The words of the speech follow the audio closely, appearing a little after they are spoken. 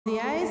The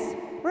ice,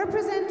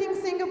 representing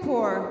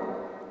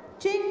Singapore,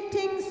 Ching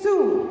Ting.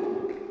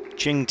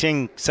 Ching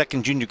Ting,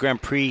 second Junior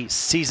Grand Prix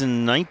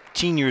season,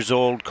 19 years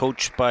old,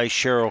 coached by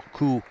Cheryl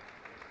Koo.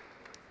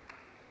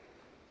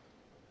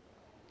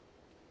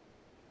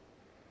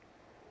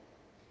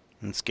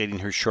 And skating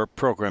her short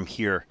program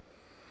here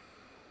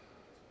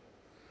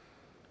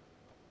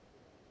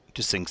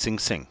to Sing Sing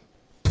Sing.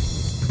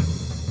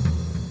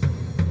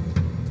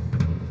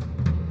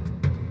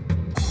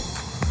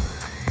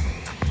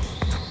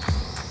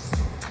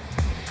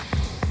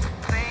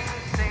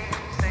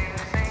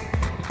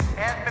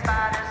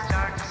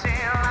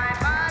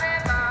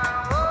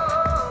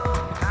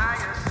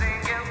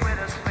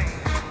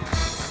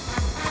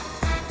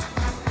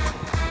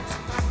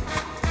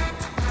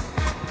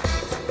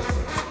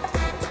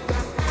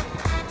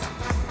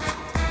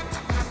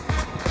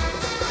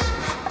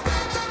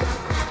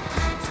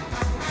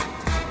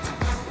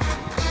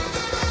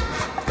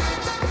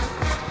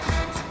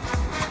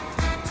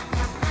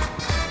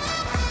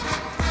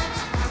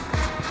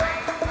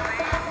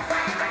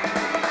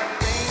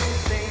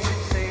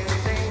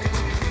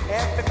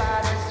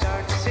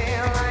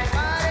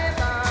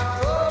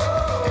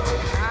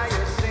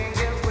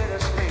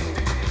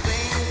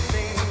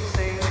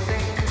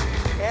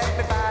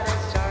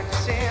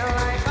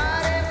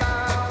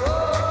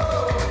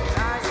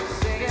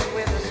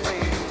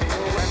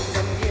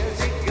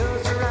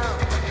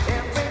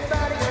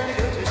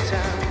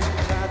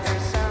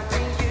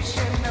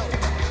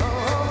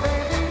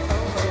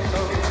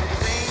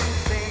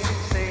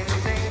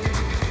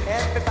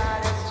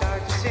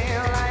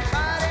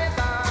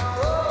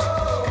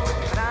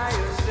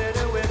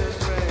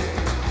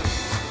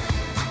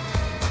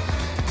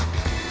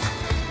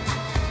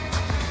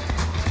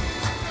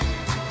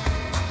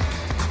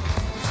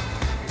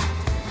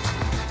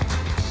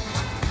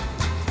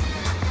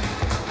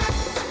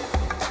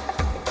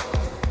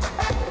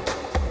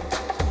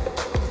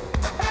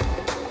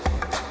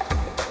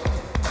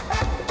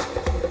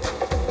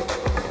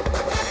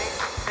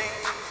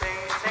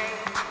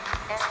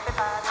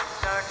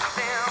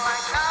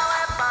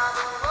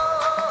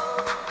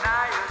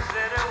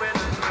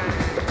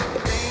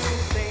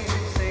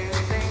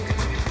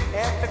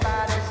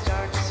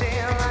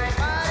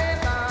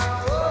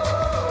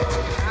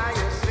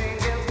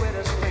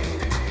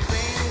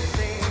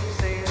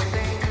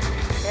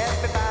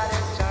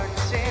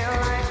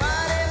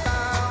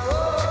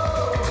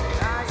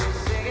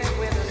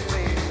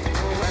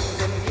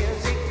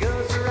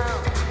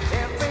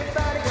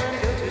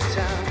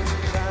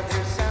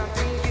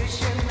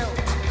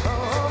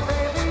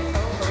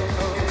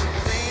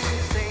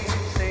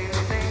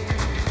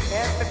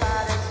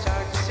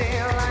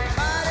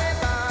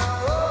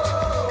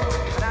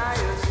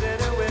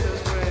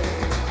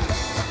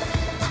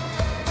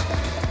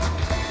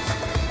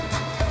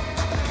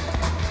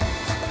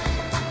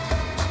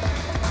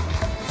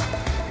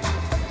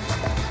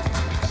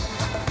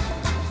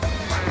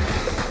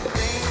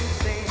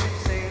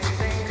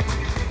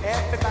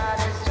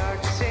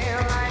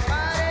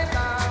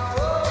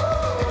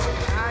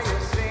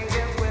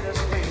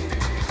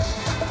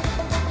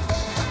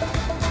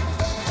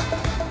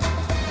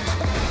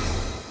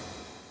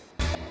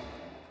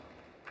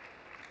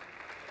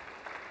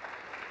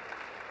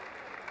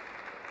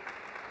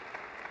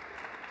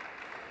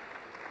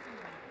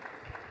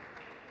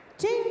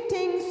 Ching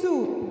Ting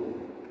Su.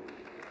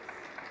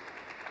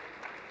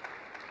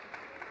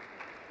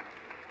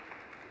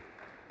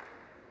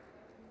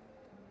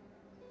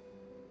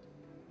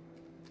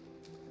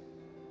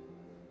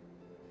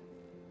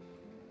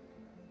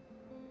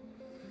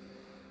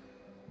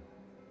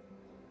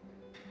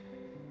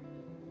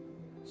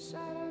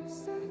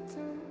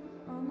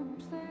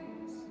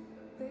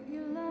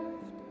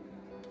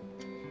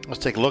 Let's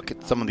take a look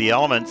at some of the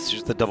elements.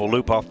 Just the double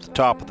loop off the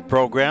top of the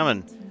program,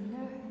 and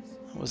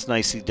that was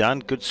nicely done.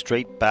 Good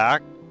straight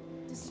back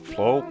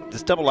flow.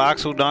 This double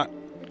axel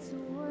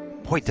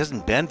it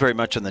doesn't bend very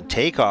much on the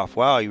takeoff.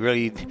 Wow, you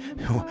really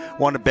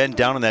want to bend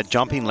down on that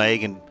jumping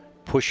leg and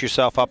push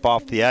yourself up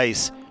off the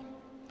ice.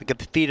 But get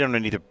the feet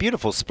underneath. A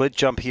beautiful split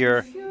jump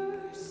here.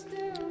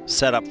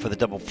 Set up for the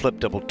double flip,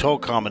 double toe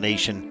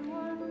combination,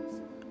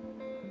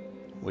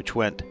 which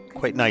went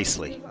quite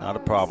nicely. Not a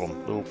problem. A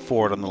little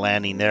forward on the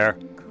landing there.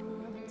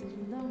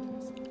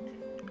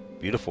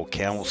 Beautiful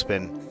camel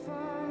spin.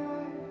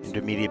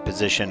 Intermediate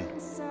position.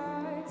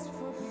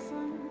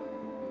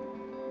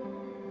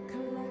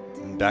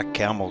 And back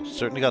camel.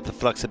 Certainly got the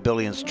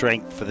flexibility and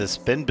strength for the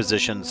spin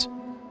positions.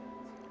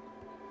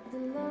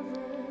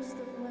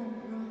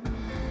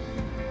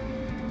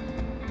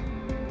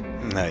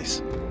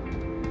 Nice.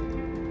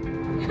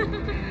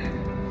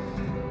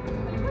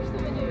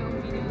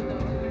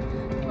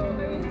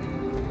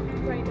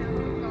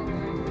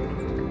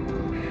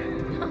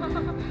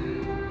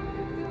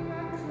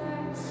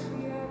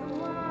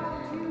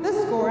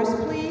 The scores,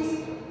 please.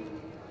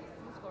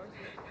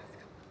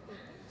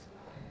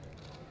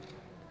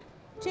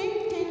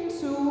 Ching Ting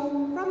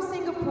Su from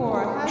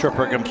Singapore. Short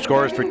program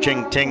scores for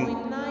Ching Ting,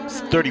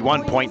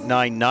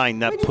 31.99.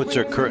 That puts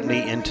her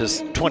currently into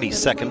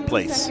 22nd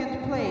place.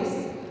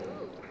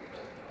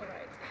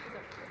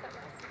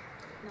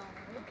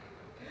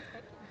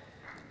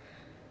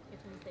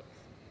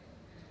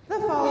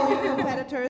 the following competitors